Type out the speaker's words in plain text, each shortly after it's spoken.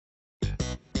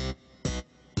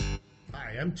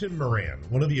Hi, I'm Tim Moran,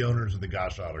 one of the owners of the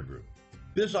Gosch Auto Group.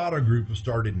 This auto group was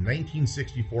started in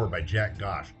 1964 by Jack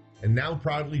Gosch and now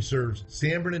proudly serves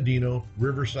San Bernardino,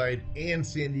 Riverside, and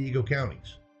San Diego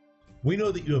counties. We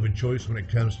know that you have a choice when it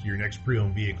comes to your next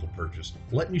pre-owned vehicle purchase.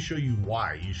 Let me show you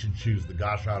why you should choose the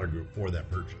Gosch Auto Group for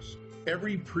that purchase.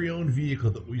 Every pre-owned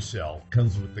vehicle that we sell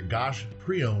comes with the Gosch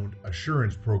Pre-Owned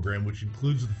Assurance Program, which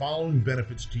includes the following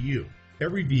benefits to you.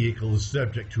 Every vehicle is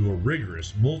subject to a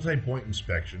rigorous multi-point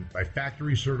inspection by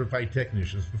factory certified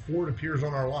technicians before it appears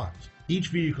on our lots. Each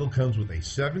vehicle comes with a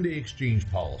 7-day exchange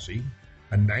policy,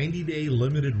 a 90-day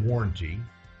limited warranty,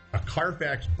 a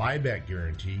Carfax buyback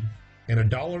guarantee, and a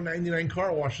 $1.99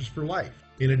 car washes for life.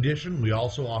 In addition, we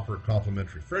also offer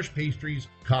complimentary fresh pastries,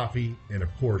 coffee, and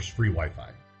of course, free Wi-Fi.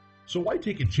 So why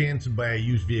take a chance and buy a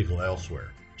used vehicle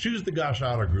elsewhere? Choose the Gosch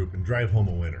Auto Group and drive home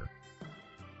a winner.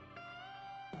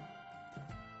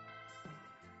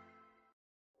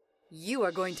 You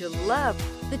are going to love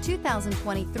the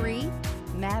 2023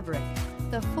 Maverick.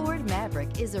 The Ford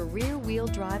Maverick is a rear-wheel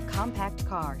drive compact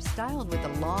car styled with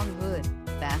a long hood,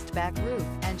 fastback roof,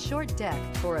 and short deck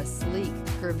for a sleek,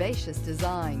 curvaceous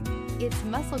design. Its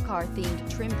muscle car-themed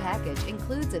trim package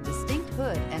includes a distinct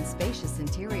hood and spacious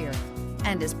interior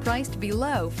and is priced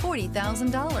below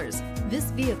 $40,000.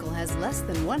 This vehicle has less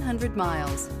than 100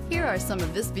 miles. Here are some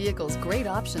of this vehicle's great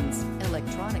options: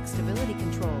 electronic stability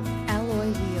control, alloy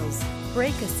wheels,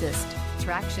 brake assist,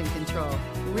 traction control,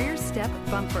 rear step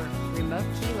bumper, remote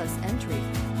keyless entry,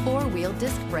 4-wheel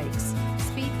disc brakes,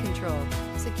 speed control,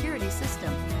 security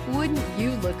system. Wouldn't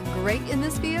you look great in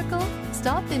this vehicle?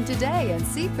 Stop in today and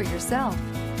see for yourself.